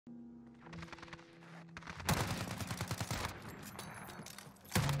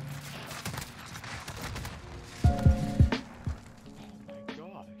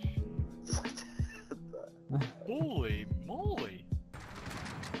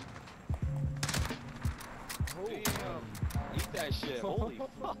that shit. Holy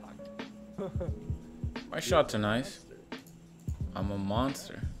fuck. My shots are nice. I'm a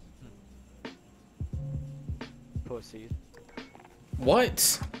monster. Pussy.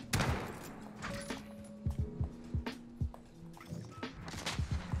 What?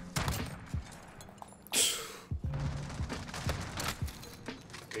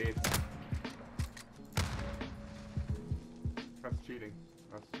 That's cheating.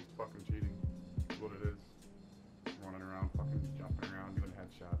 That's just fucking cheating. That's what it is. Running around, fucking jumping around, doing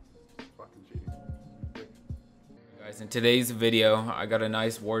headshots. It's fucking cheating. Dick. Guys, in today's video, I got a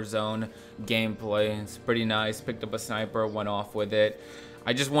nice Warzone gameplay. It's pretty nice. Picked up a sniper, went off with it.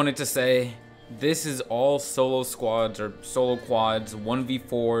 I just wanted to say, this is all solo squads or solo quads,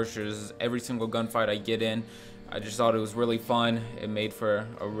 1v4s. There's every single gunfight I get in. I just thought it was really fun. It made for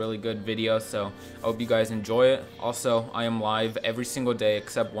a really good video, so I hope you guys enjoy it. Also, I am live every single day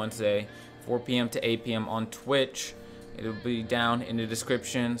except Wednesday, 4 p.m. to 8 p.m. on Twitch. It'll be down in the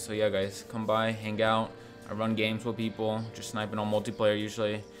description. So yeah, guys, come by, hang out. I run games with people, just sniping on multiplayer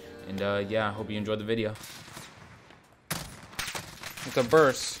usually. And yeah, I hope you enjoyed the video. It's a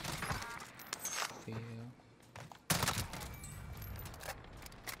burst.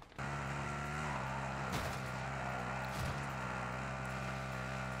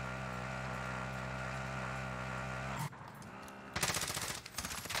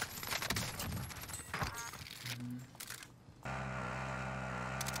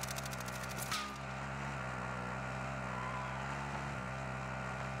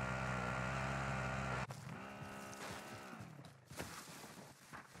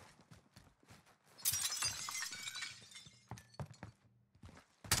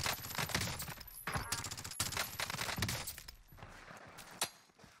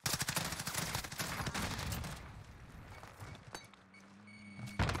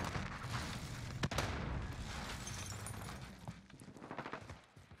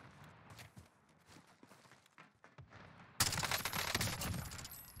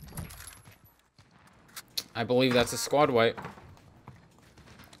 I believe that's a squad wipe.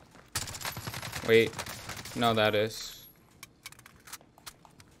 Wait, no, that is.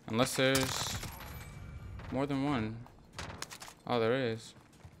 Unless there's more than one. Oh, there is.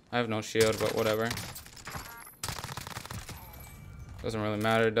 I have no shield, but whatever. Doesn't really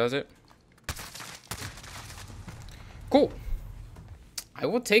matter, does it? Cool. I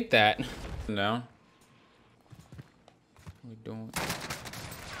will take that. No. What are we doing?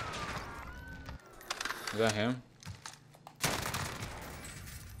 Is that him?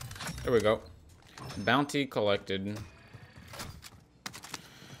 There we go. Bounty collected.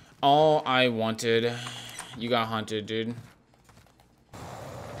 All I wanted. You got hunted, dude.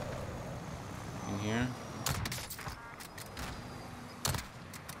 In here.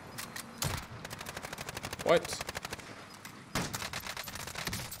 What?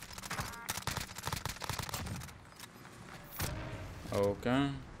 Okay.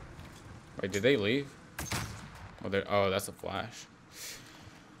 Wait, did they leave? Oh, that's a flash.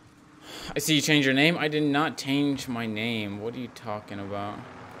 I see you changed your name. I did not change my name. What are you talking about?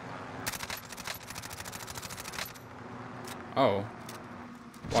 Oh.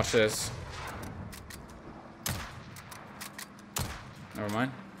 Watch this. Never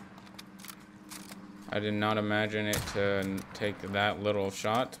mind. I did not imagine it to take that little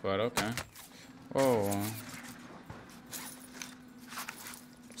shot, but okay. Whoa.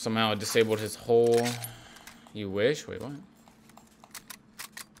 Somehow it disabled his whole... You wish? Wait, what?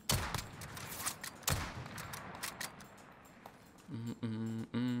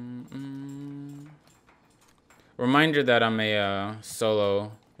 Reminder that I'm a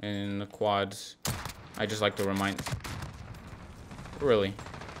solo in the quads. I just like to remind. Really?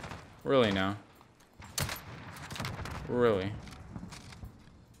 Really now? Really?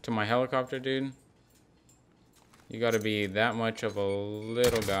 To my helicopter, dude? You gotta be that much of a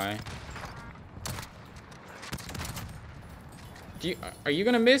little guy. Are you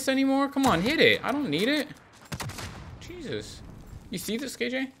gonna miss anymore? Come on, hit it. I don't need it. Jesus. You see this,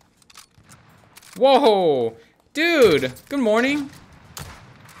 KJ? Whoa! Dude! Good morning.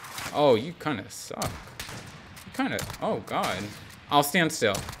 Oh, you kind of suck. You kind of... Oh, God. I'll stand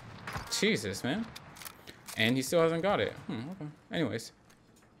still. Jesus, man. And he still hasn't got it. Okay. Anyways.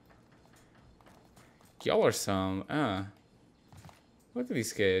 Y'all are some... Look at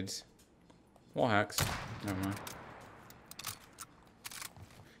these kids. Wall hacks. Never mind.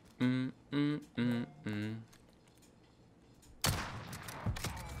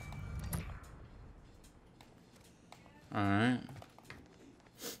 Alright.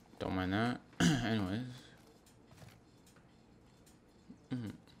 Don't mind that. Anyways.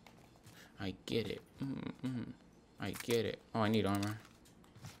 I get it. I I get it. Oh, I need armor.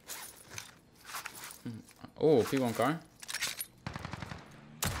 Oh, people in car.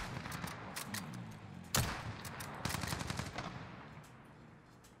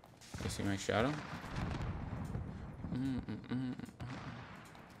 You see my shadow?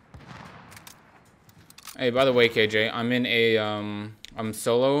 Hey, by the way, KJ, I'm in a I'm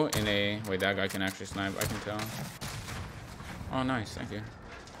solo in a. Wait, that guy can actually snipe. I can tell. Oh, nice. Thank you.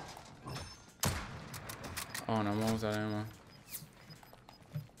 Oh, no, I'm almost out of ammo.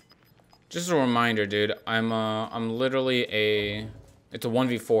 Just a reminder, dude. I'm literally a. It's a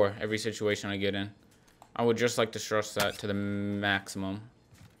 1v4 every situation I get in. I would just like to stress that to the maximum.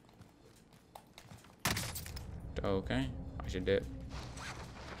 Okay, I should dip.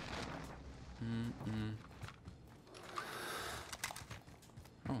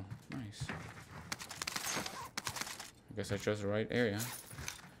 Oh, nice. I guess I chose the right area.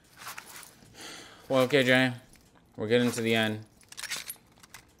 Well, okay, Jay. We're getting to the end.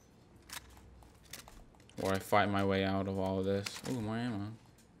 Where I fight my way out of all of this. Ooh, more ammo.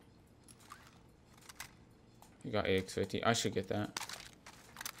 You got AX-50. I should get that.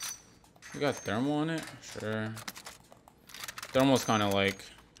 You got thermal on it? Sure. Thermal's kind of like,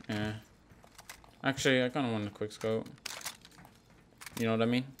 eh. Actually, I kind of want a quick scope. You know what I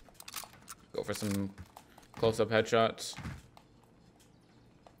mean? Go for some close-up headshots.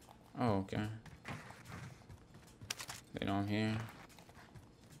 Oh, okay. They know I'm here.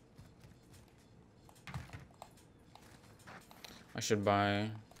 I should buy.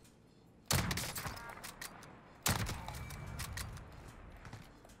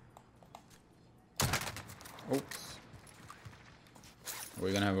 Oops. Are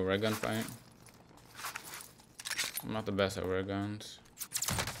we gonna have a red gun fight? I'm not the best at red guns.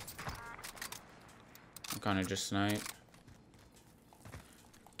 I'm kind of just snipe.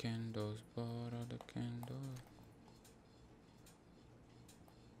 Candles, but all the candles.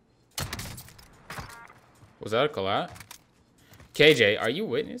 Was that a collat? KJ, are you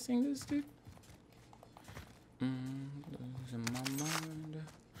witnessing this, dude? Losing my mind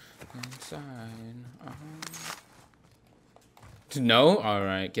inside. No?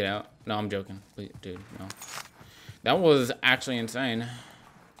 Alright, get out. No, I'm joking. Please, dude, no. That was actually insane.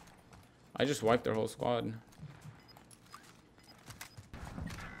 I just wiped their whole squad.